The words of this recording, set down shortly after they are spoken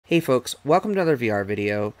Hey folks, welcome to another VR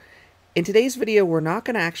video. In today's video, we're not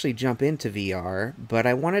going to actually jump into VR, but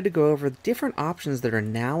I wanted to go over the different options that are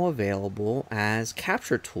now available as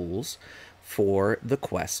capture tools for the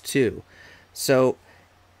Quest 2. So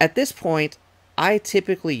at this point, I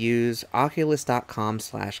typically use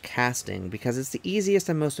oculus.com/casting because it's the easiest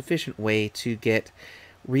and most efficient way to get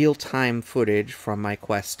real-time footage from my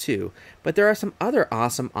Quest 2. But there are some other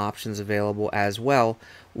awesome options available as well,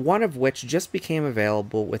 one of which just became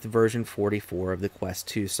available with version 44 of the Quest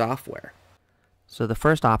 2 software. So the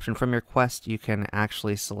first option from your Quest, you can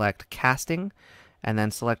actually select Casting, and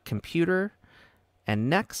then select Computer, and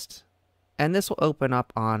Next, and this will open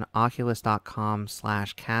up on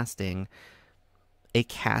oculus.com/casting a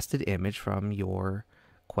casted image from your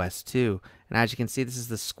Quest 2. And as you can see, this is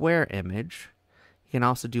the square image. You can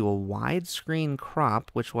also do a widescreen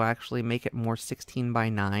crop, which will actually make it more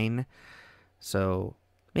 16:9, so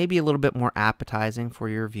maybe a little bit more appetizing for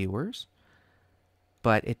your viewers,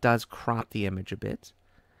 but it does crop the image a bit.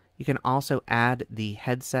 You can also add the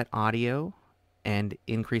headset audio and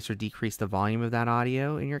increase or decrease the volume of that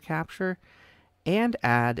audio in your capture, and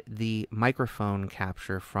add the microphone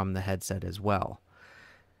capture from the headset as well.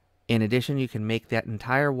 In addition, you can make that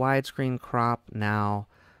entire widescreen crop now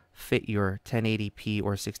fit your 1080p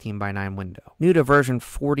or 16:9 window. New to version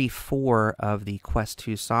 44 of the Quest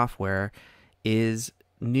 2 software is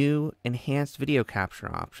new enhanced video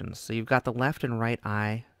capture options. So you've got the left and right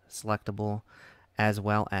eye selectable, as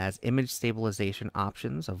well as image stabilization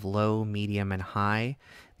options of low, medium, and high.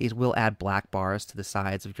 These will add black bars to the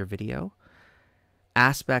sides of your video.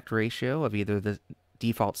 Aspect ratio of either the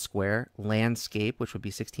default square, landscape, which would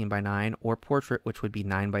be 16:9, or portrait, which would be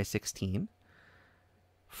 9:16.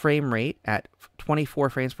 Frame rate at 24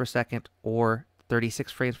 frames per second or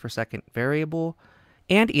 36 frames per second variable,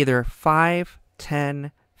 and either 5,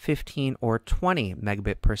 10, 15, or 20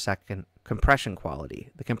 megabit per second compression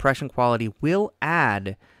quality. The compression quality will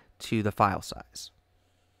add to the file size.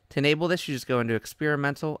 To enable this, you just go into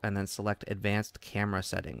Experimental and then select Advanced Camera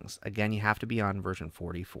Settings. Again, you have to be on version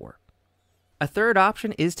 44. A third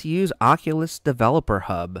option is to use Oculus Developer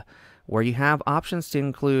Hub, where you have options to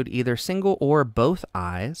include either single or both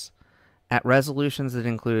eyes at resolutions that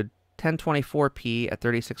include 1024p at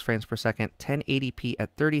 36 frames per second, 1080p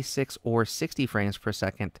at 36 or 60 frames per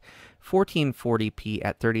second, 1440p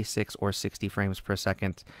at 36 or 60 frames per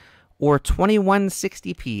second, or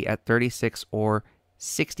 2160p at 36 or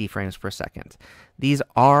 60 frames per second. These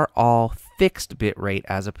are all fixed bitrate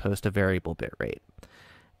as opposed to variable bitrate.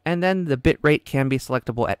 And then the bitrate can be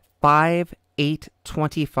selectable at 5, 8,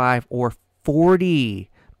 25, or 40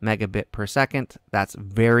 megabit per second. That's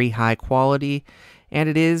very high quality, and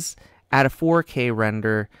it is at a 4K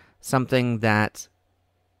render, something that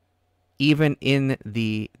even in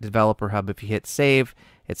the Developer Hub, if you hit save,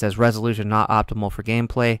 it says resolution not optimal for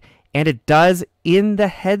gameplay, and it does in the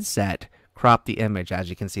headset crop the image. As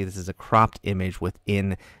you can see, this is a cropped image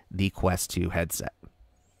within the Quest 2 headset.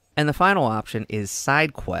 And the final option is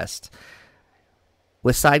SideQuest.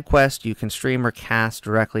 With SideQuest, you can stream or cast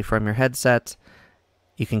directly from your headset.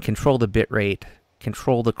 You can control the bitrate,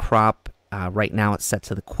 control the crop. Right now it's set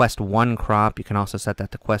to the Quest 1 crop. You can also set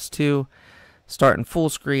that to Quest 2. Start in full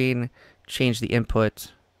screen, change the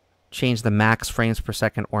input, change the max frames per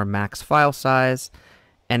second or max file size.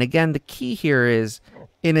 And again, the key here is,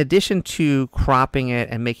 in addition to cropping it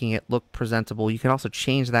and making it look presentable, you can also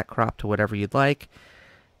change that crop to whatever you'd like.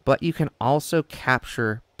 But you can also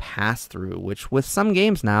capture pass-through, which with some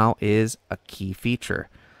games now is a key feature.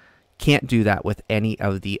 Can't do that with any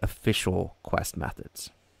of the official Quest methods.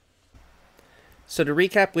 So to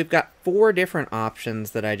recap, we've got 4 different options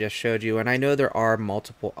that I just showed you, and I know there are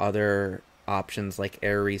multiple other options like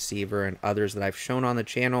Air Receiver and others that I've shown on the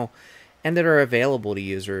channel and that are available to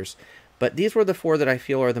users. But these were the 4 that I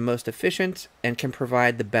feel are the most efficient and can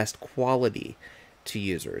provide the best quality to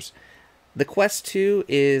users. The Quest 2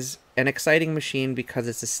 is an exciting machine because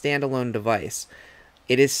it's a standalone device.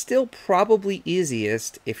 It is still probably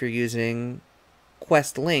easiest if you're using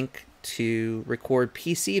Quest Link to record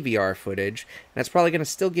PC VR footage, and it's probably going to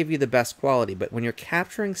still give you the best quality. But when you're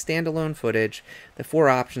capturing standalone footage, the 4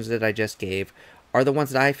 options that I just gave are the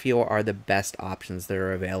ones that I feel are the best options that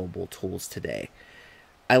are available tools today.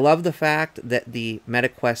 I love the fact that the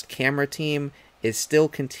MetaQuest camera team is still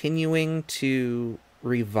continuing to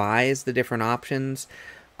revise the different options.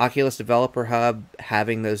 Oculus Developer Hub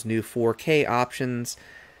having those new 4K options,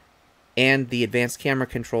 and the advanced camera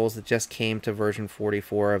controls that just came to version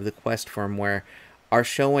 44 of the Quest firmware are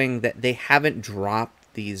showing that they haven't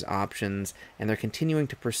dropped these options, and they're continuing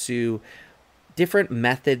to pursue different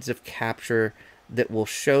methods of capture that will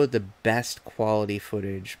show the best quality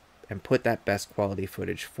footage and put that best quality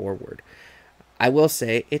footage forward. I will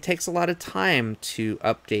say it takes a lot of time to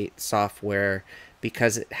update software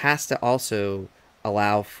because it has to also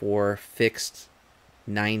allow for fixed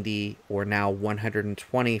 90 or now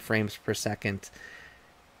 120 frames per second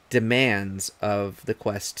demands of the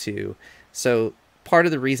Quest 2. So part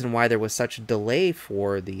of the reason why there was such a delay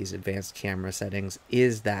for these advanced camera settings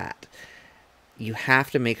is that you have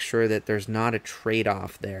to make sure that there's not a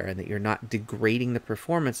trade-off there and that you're not degrading the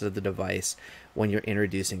performance of the device when you're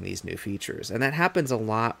introducing these new features. And that happens a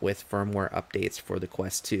lot with firmware updates for the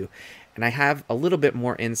Quest 2. And I have a little bit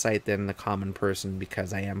more insight than the common person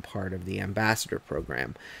because I am part of the ambassador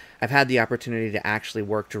program. I've had the opportunity to actually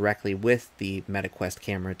work directly with the MetaQuest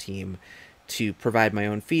camera team to provide my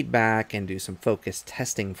own feedback and do some focused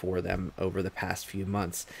testing for them over the past few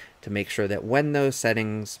months to make sure that when those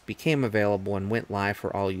settings became available and went live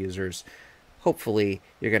for all users, hopefully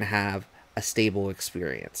you're going to have a stable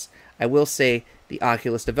experience. I will say the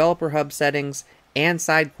Oculus Developer Hub settings and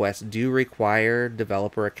SideQuest do require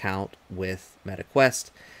developer account with MetaQuest,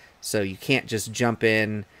 so you can't just jump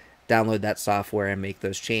in, download that software and make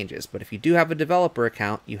those changes. But if you do have a developer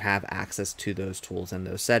account, you have access to those tools and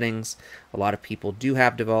those settings. A lot of people do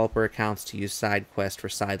have developer accounts to use SideQuest for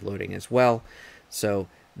side loading as well. So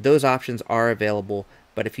those options are available.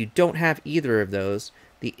 But if you don't have either of those,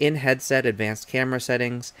 the in-headset advanced camera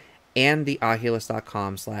settings and the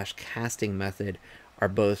oculus.com/casting method are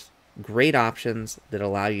both great options that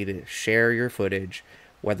allow you to share your footage,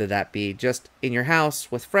 whether that be just in your house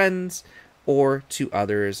with friends or to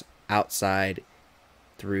others outside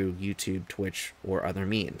through YouTube, Twitch, or other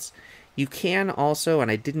means. You can also, and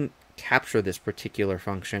I didn't capture this particular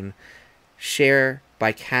function, share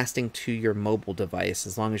by casting to your mobile device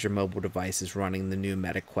as long as your mobile device is running the new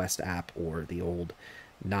MetaQuest app or the old,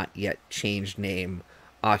 not yet changed name,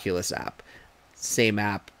 Oculus app. Same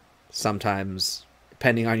app, sometimes,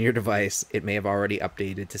 depending on your device, it may have already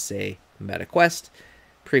updated to say MetaQuest.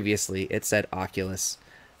 Previously, it said Oculus.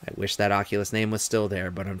 I wish that Oculus name was still there,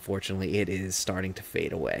 but unfortunately it is starting to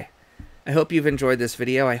fade away. I hope you've enjoyed this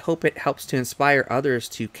video. I hope it helps to inspire others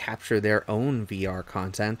to capture their own VR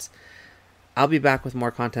content. I'll be back with more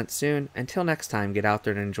content soon. Until next time, get out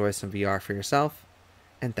there and enjoy some VR for yourself,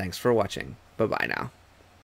 and thanks for watching. Bye-bye now.